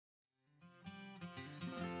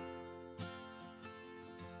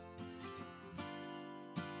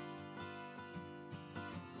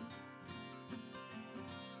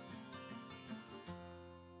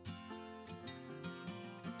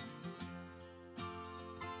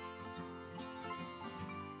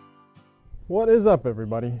What is up,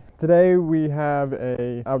 everybody? Today we have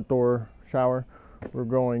a outdoor shower. We're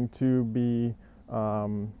going to be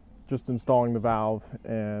just installing the valve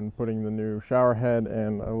and putting the new shower head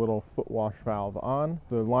and a little foot wash valve on.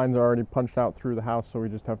 The lines are already punched out through the house, so we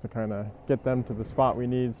just have to kind of get them to the spot we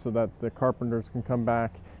need so that the carpenters can come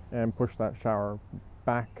back and push that shower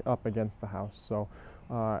back up against the house. So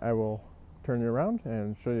I will turn you around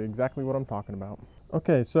and show you exactly what I'm talking about.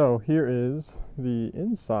 Okay, so here is the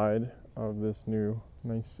inside of this new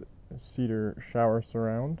nice cedar shower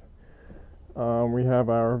surround. We have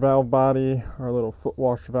our valve body, our little foot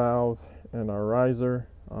wash valve, and our riser.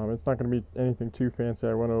 It's not going to be anything too fancy.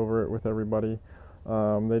 I went over it with everybody.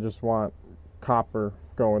 They just want copper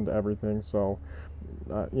going to everything, so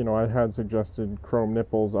I had suggested chrome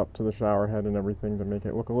nipples up to the shower head and everything to make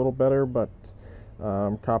it look a little better, but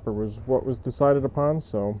copper was what was decided upon,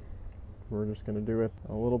 so we're just going to do it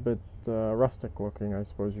a little bit rustic looking, I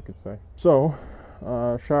suppose you could say. So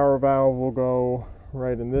shower valve will go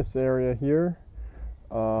right in this area here.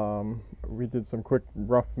 We did some quick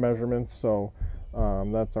rough measurements, so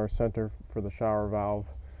that's our center for the shower valve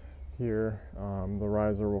here. The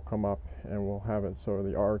riser will come up and we'll have it so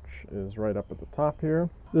the arch is right up at the top here.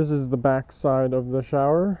 This is the back side of the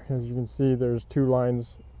shower. As you can see, there's two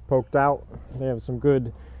lines poked out. They have some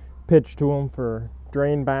good pitch to them for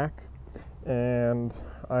drain back, and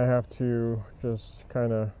I have to just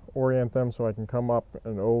kind of orient them so I can come up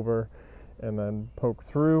and over and then poke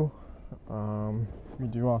through. We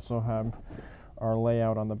do also have our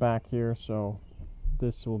layout on the back here, so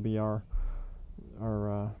this will be our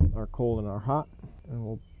cold and our hot, and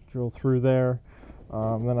we'll drill through there.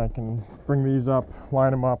 Then I can bring these up,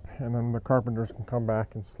 line them up, and then the carpenters can come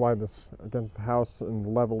back and slide this against the house and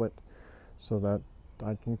level it so that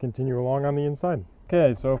I can continue along on the inside.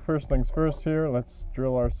 Okay, so first things first here, let's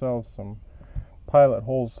drill ourselves some pilot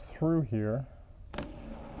holes through here.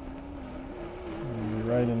 Maybe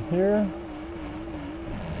right in here.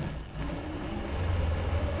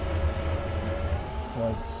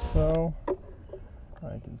 Like so.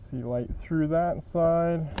 I can see light through that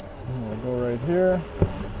side. And we'll go right here.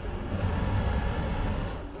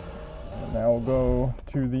 And now we'll go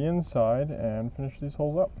to the inside and finish these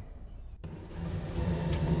holes up.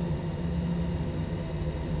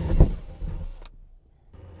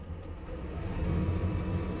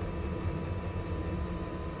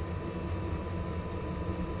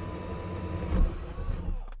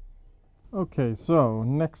 Okay, so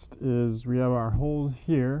next is we have our holes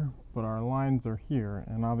here, but our lines are here,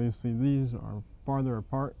 and obviously these are farther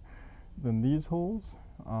apart than these holes.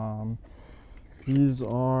 These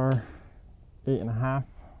are 8.5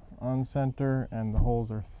 on center, and the holes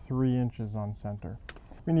are 3 inches on center.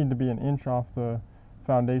 We need to be 1 inch off the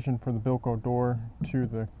foundation for the Bilco door to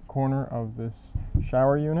the corner of this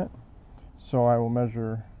shower unit. So I will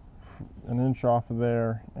measure 1 inch off of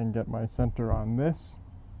there and get my center on this,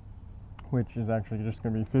 which is actually just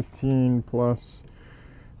going to be 15 plus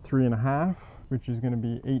 3.5, which is going to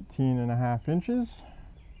be 18.5 inches.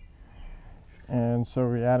 And so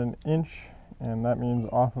we add 1 inch, and that means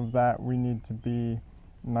off of that we need to be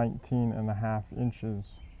 19.5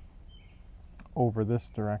 inches over this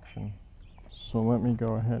direction. So let me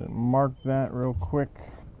go ahead and mark that real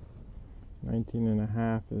quick.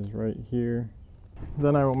 19.5 is right here.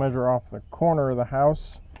 Then I will measure off the corner of the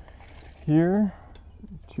house here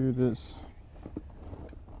to this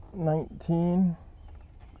 19,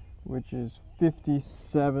 which is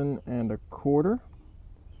 57.25,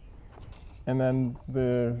 and then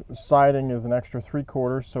the siding is an extra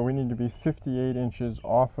 3/4, so we need to be 58 inches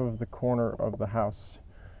off of the corner of the house.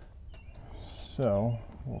 So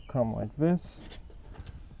we'll come like this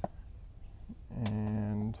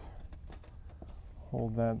and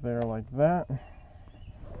hold that there like that,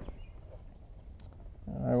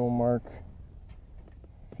 and I will mark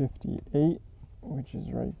 58, which is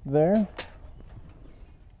right there.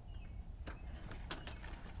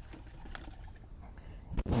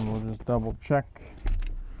 And we'll just double check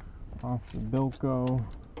off the Bilco.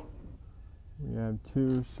 We have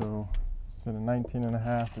 2, so instead of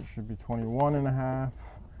 19.5, it should be 21.5,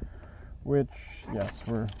 which, yes,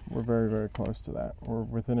 we're very, very close to that. We're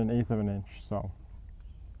within 1/8 of an inch, so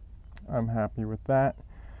I'm happy with that.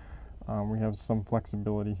 We have some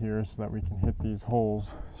flexibility here so that we can hit these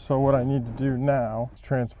holes. So what I need to do now is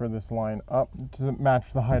transfer this line up to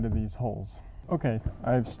match the height of these holes. Okay,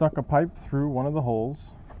 I've stuck a pipe through one of the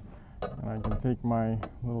holes, and I can take my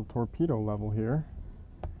little torpedo level here,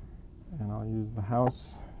 and I'll use the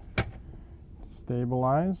house to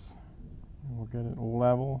stabilize, and we'll get it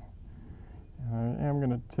level, I am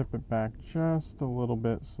going to tip it back just a little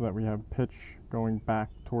bit so that we have pitch going back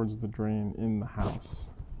towards the drain in the house.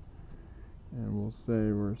 And we'll say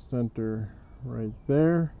we're center right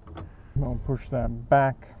there. I'll push that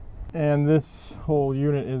back. And this whole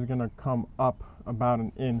unit is going to come up about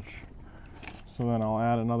an inch. So then I'll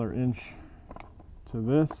add another inch to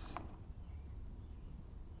this.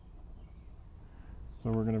 So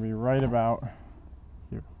we're going to be right about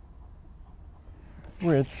here,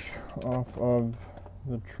 which off of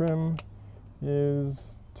the trim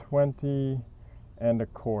is 20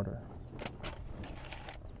 1/4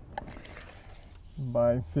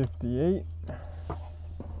 by 58.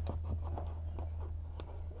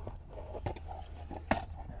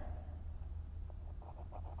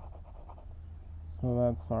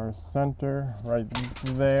 So that's our center right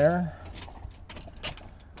there.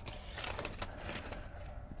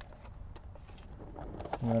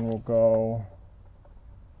 And then we'll go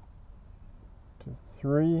to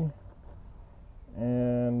 3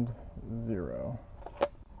 and 0.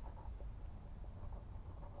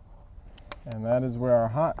 And that is where our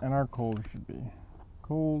hot and our cold should be.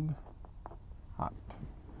 Cold, hot.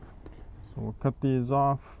 So we'll cut these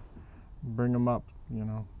off, bring them up,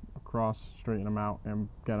 across, straighten them out, and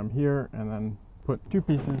get them here, and then put 2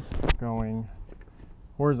 pieces going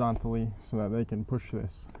horizontally so that they can push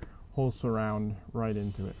this whole surround right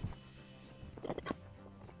into it.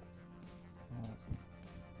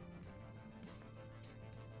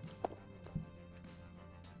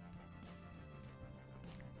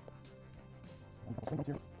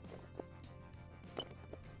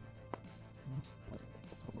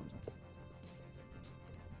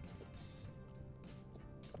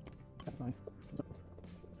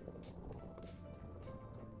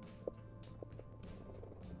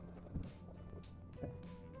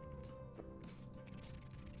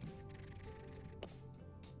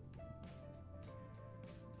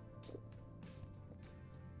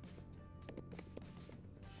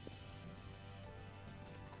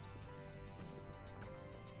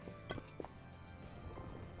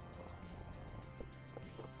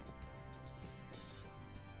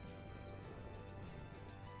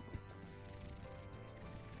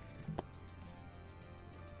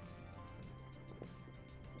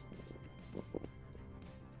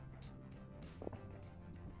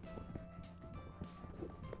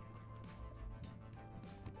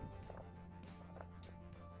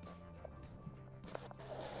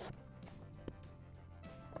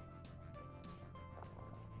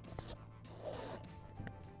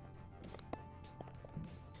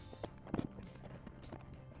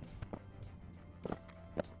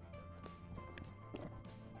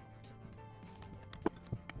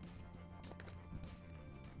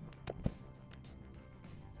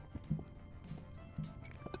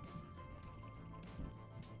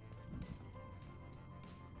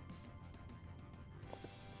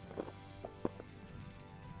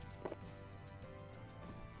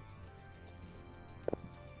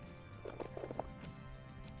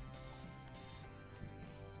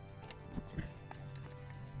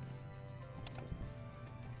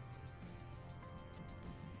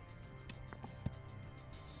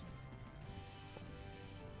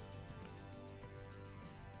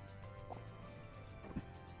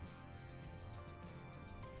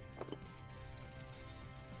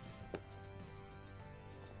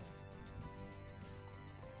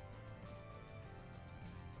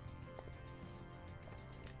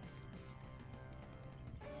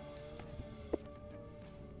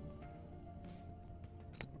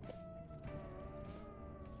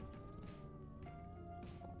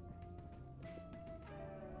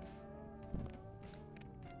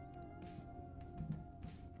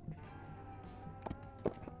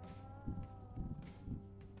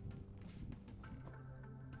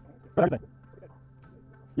 But everything.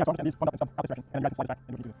 Yeah, so I'm just going to use one up and stuff out this direction, and then you guys can slide this back,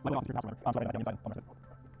 and we can do level off to your house or whatever. So right inside, almost it.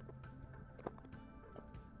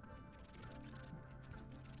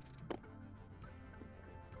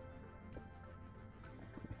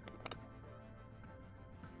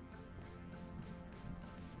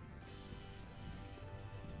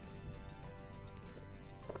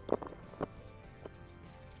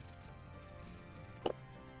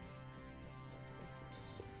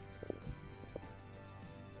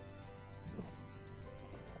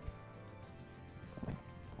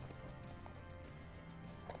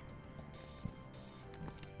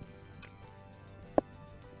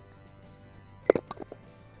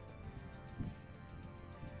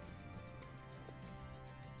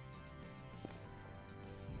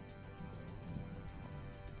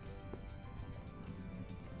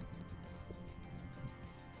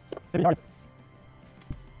 Maybe hard.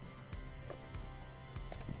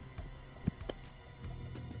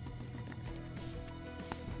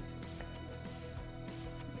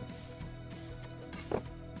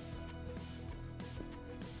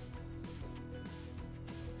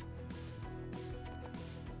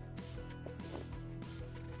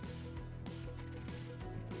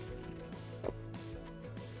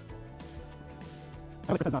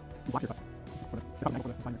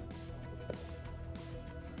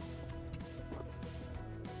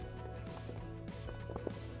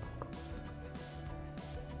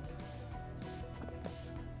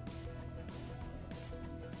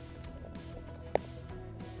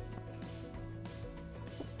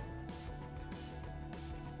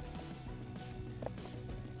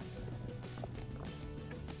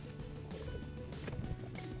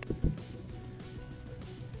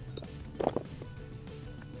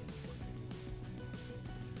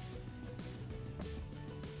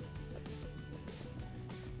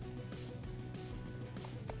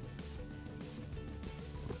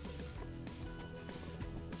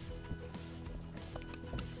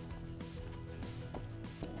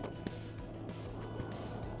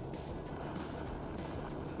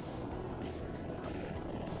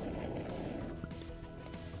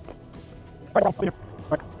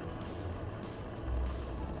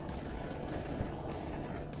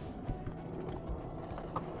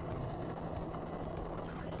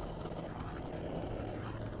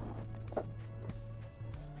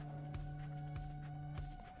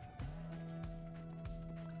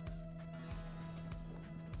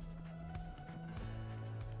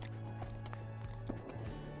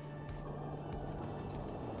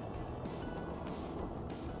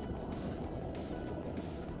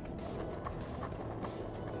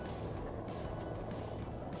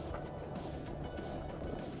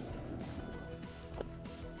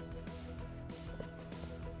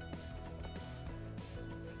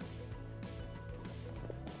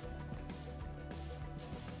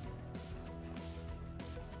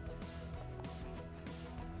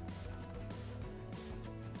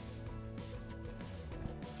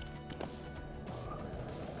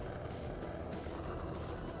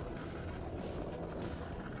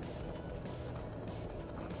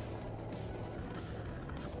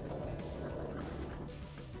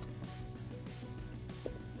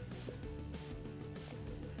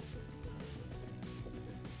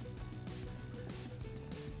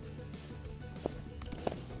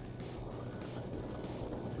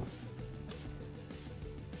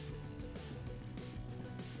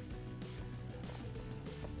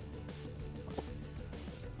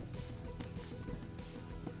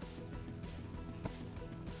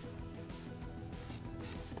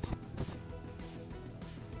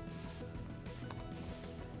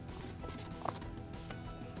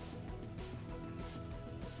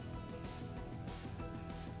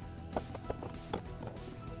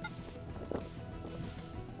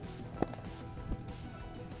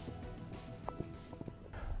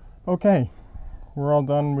 Okay, we're all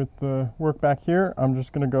done with the work back here. I'm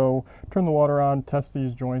just going to go turn the water on, test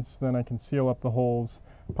these joints, then I can seal up the holes,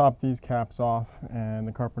 pop these caps off, and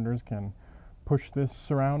the carpenters can push this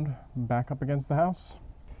surround back up against the house.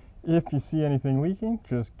 If you see anything leaking,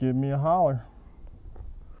 just give me a holler.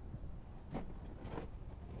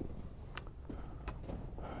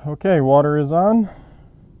 Okay, water is on.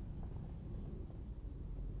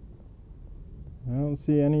 I don't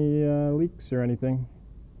see any leaks or anything.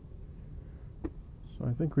 So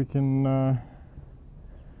I think we can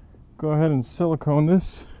go ahead and silicone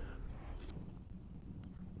this.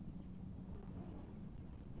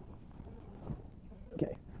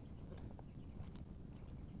 Okay.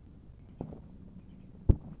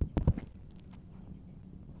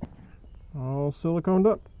 All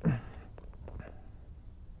siliconed up.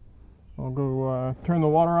 I'll go turn the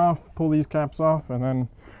water off, pull these caps off, and then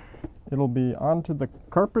it'll be on to the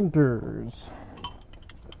carpenters.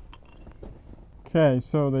 Okay,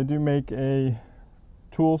 so they do make a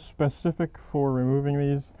tool specific for removing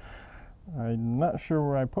these. I'm not sure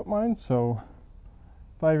where I put mine, so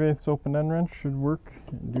 5/8 open end wrench should work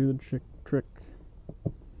and do the trick.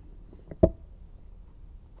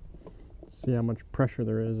 See how much pressure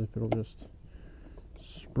there is, if it'll just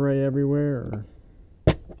spray everywhere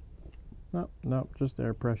or... Nope, just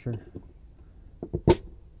air pressure.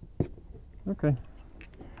 Okay,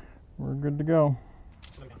 we're good to go.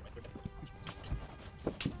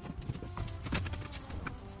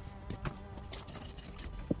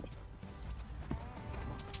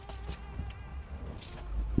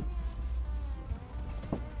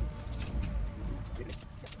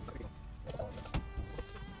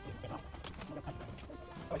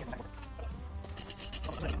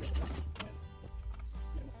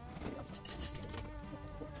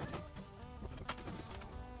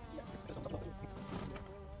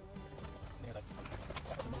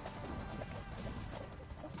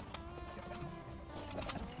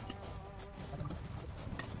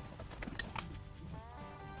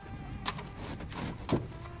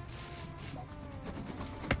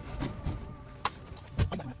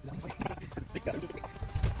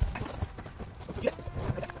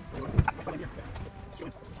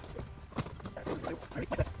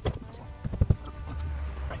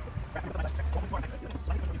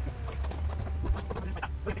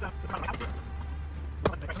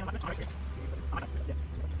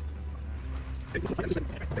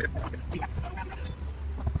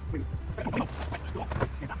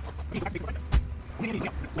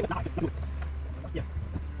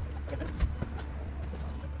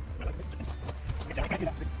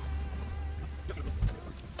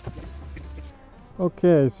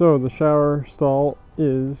 Okay, so the shower stall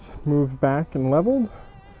is moved back and leveled,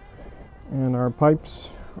 and our pipes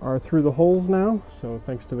are through the holes now. So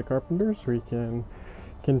thanks to the carpenters, we can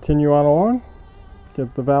continue on along,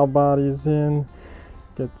 get the valve bodies in,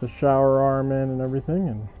 get the shower arm in and everything,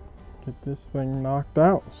 and get this thing knocked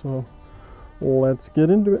out. So let's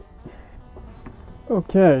get into it.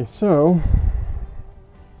 Okay, so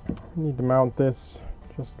we need to mount this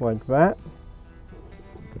just like that.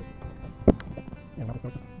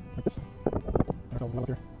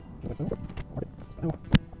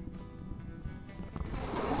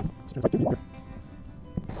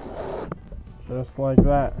 Just like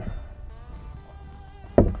that.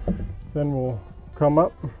 Then we'll come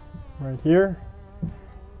up right here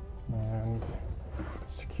and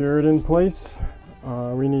secure it in place.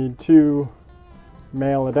 We need 2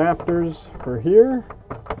 male adapters for here,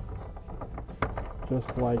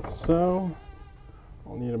 just like so.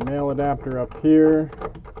 I'll need a male adapter up here,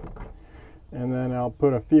 and then I'll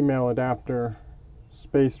put a female adapter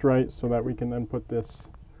spaced right so that we can then put this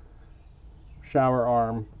shower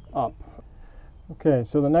arm up. Okay,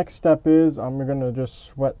 so the next step is I'm going to just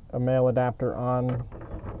sweat a male adapter on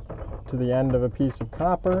to the end of a piece of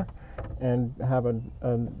copper and have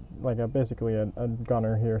basically a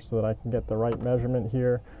gunner here so that I can get the right measurement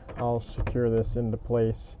here. I'll secure this into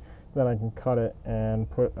place, then I can cut it and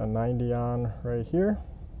put a 90 on right here,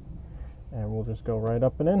 and we'll just go right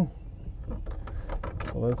up and in.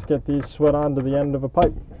 So let's get these sweat onto the end of a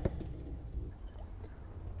pipe.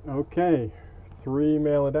 Okay, 3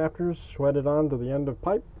 male adapters sweated onto the end of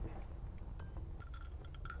pipe.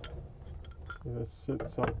 This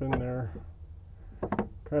sits up in there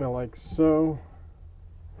kind of like so.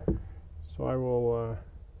 So I will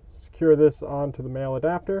secure this onto the male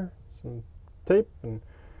adapter, some tape, and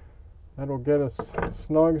that'll get us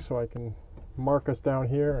snug so I can mark us down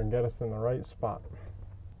here and get us in the right spot.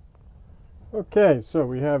 Okay, so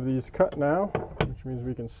we have these cut now, which means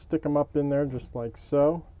we can stick them up in there just like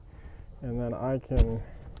so, and then I can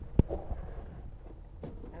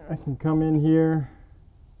come in here.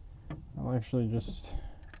 I'll actually just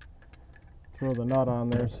throw the nut on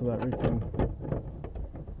there so that we can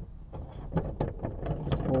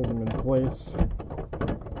just hold them in place.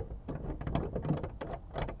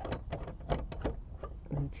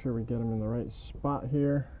 Make sure we get them in the right spot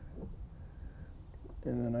here,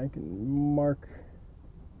 and then I can mark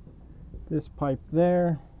this pipe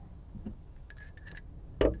there.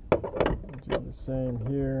 Do the same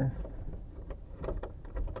here.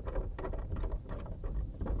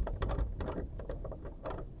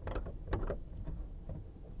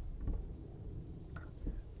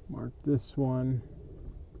 Mark this one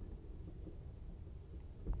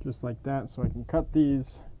just like that so I can cut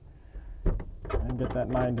these and get that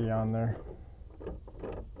 90 on there.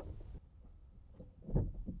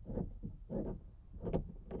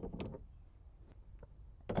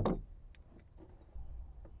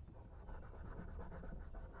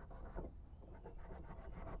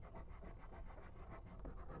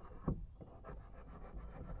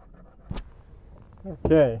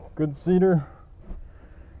 Okay, good cedar.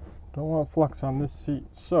 Don't want flux on this seat,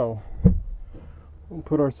 so we'll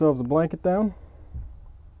put ourselves a blanket down,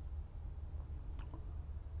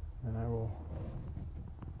 and I will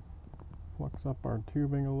flux up our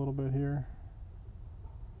tubing a little bit here.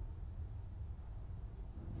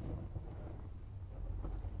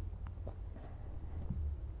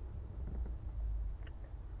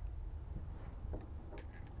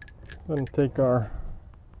 Then take our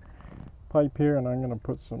pipe here, and I'm going to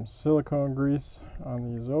put some silicone grease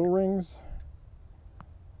on these O-rings.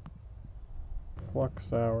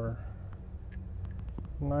 Flux our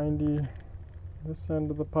 90 this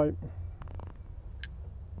end of the pipe.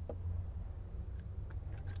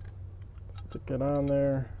 Stick it on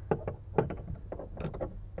there,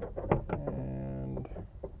 and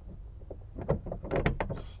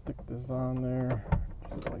stick this on there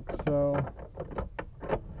just like so.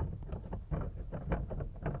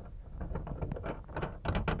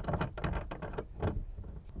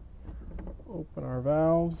 Open our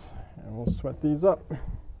valves, and we'll sweat these up. In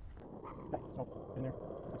there,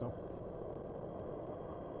 so.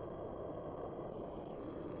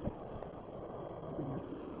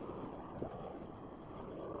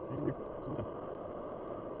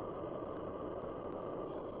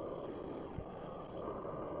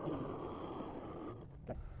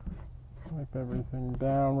 Wipe everything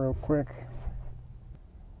down real quick.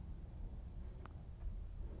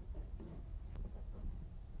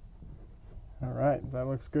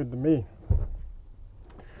 looks good to me.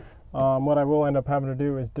 What I will end up having to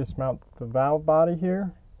do is dismount the valve body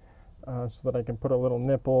here so that I can put a little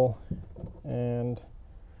nipple and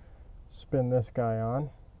spin this guy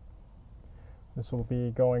on. This will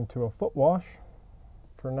be going to a foot wash.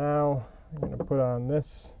 For now, I'm going to put on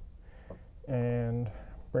this and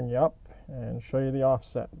bring you up and show you the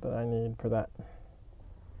offset that I need for that.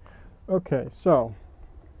 Okay, so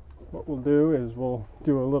what we'll do is we'll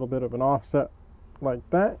do a little bit of an offset like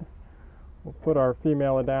that. We'll put our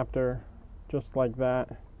female adapter just like that,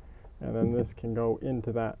 and then this can go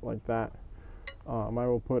into that like that. I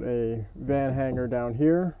will put a van hanger down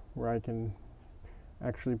here where I can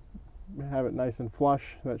actually have it nice and flush.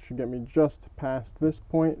 That should get me just past this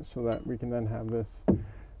point so that we can then have this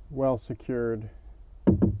well secured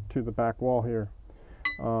to the back wall here.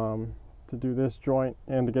 To do this joint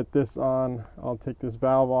and to get this on, I'll take this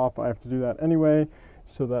valve off. I have to do that anyway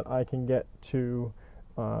so that I can get to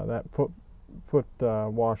that foot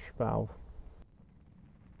wash valve.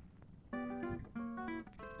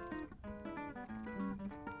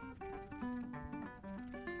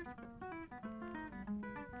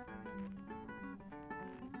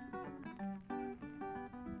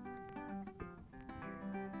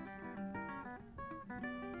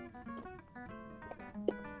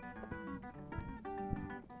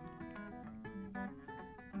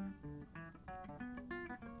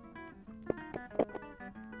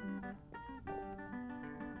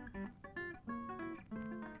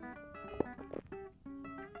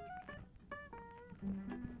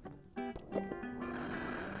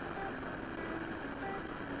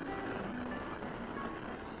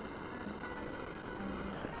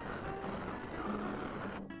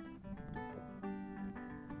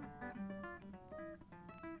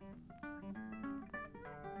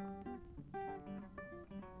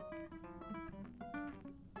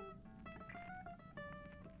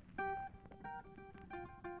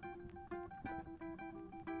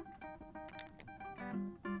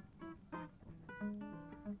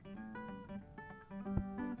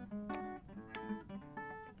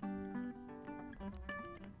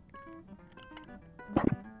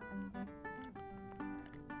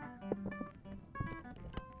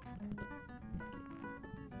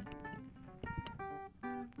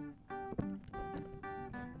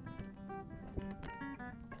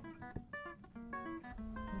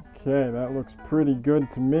 Okay, that looks pretty good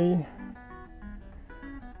to me.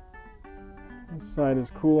 This side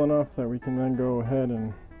is cool enough that we can then go ahead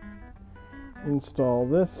and install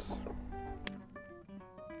this.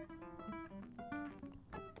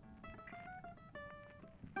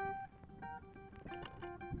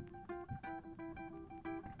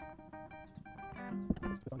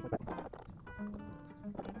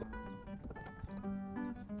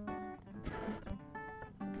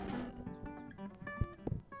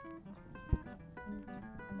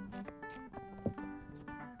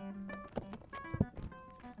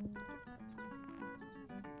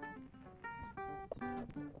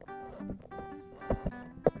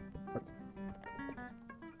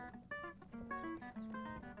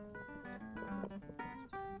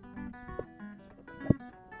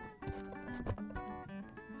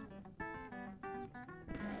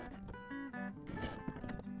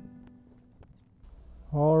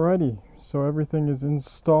 Alrighty, so everything is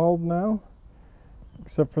installed now,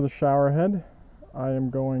 except for the shower head. I am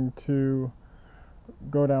going to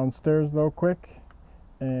go downstairs though quick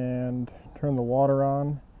and turn the water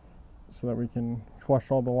on so that we can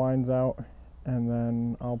flush all the lines out, and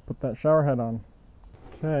then I'll put that shower head on.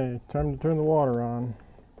 Okay, time to turn the water on.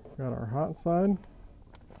 Got our hot side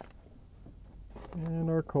and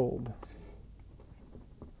our cold.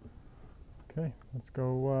 Okay, let's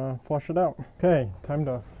go flush it out. Okay, time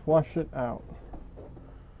to flush it out.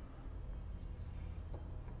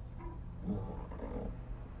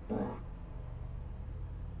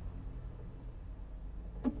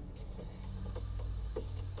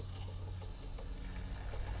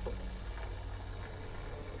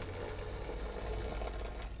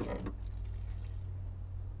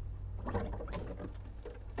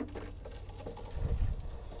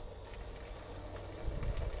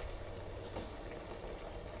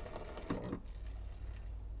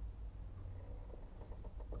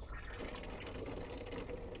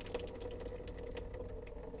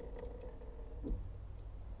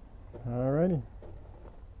 Alrighty,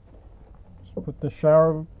 just put the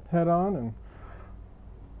shower head on and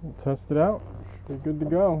we'll test it out. Should be good to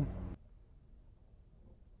go.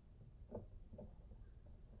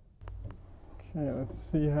 Okay, let's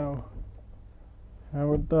see how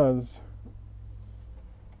it does.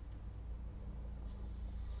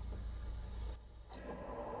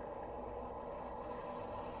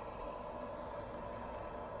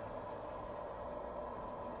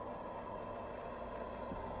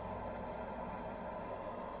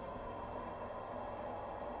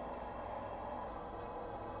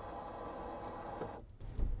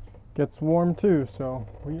 Gets warm too, so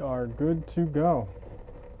we are good to go.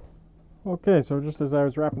 Okay, so just as I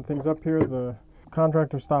was wrapping things up here, the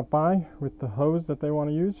contractor stopped by with the hose that they want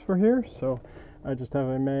to use for here. So I just have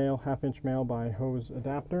a male, 1/2-inch male by hose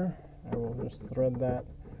adapter. I will just thread that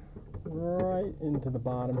right into the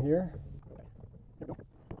bottom here.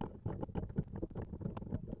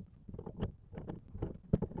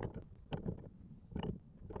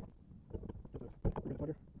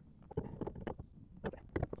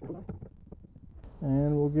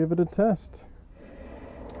 And we'll give it a test.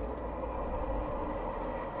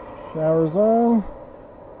 Shower's on.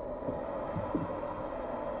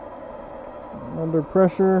 Under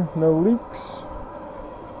pressure, no leaks.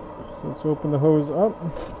 So let's open the hose up.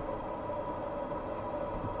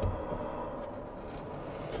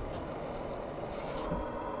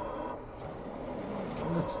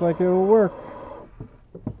 Looks like it'll work.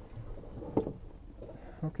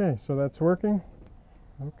 Okay, so that's working.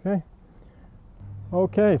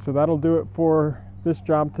 Okay, so that'll do it for this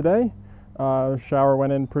job today. The shower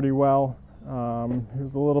went in pretty well. It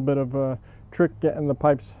was a little bit of a trick getting the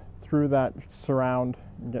pipes through that surround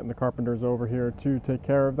and getting the carpenters over here to take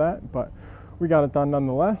care of that, but we got it done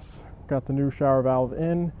nonetheless. Got the new shower valve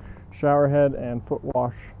in, shower head and foot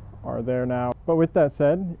wash are there now. But with that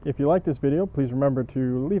said, if you like this video, please remember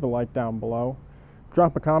to leave a like down below.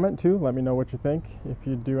 Drop a comment too, let me know what you think, if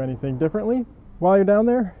you do anything differently. While you're down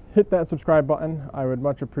there, hit that subscribe button. I would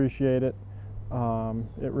much appreciate it.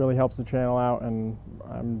 It really helps the channel out, and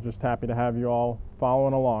I'm just happy to have you all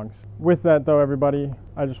following along. With that though, everybody,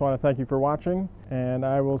 I just want to thank you for watching, and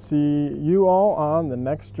I will see you all on the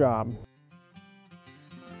next job.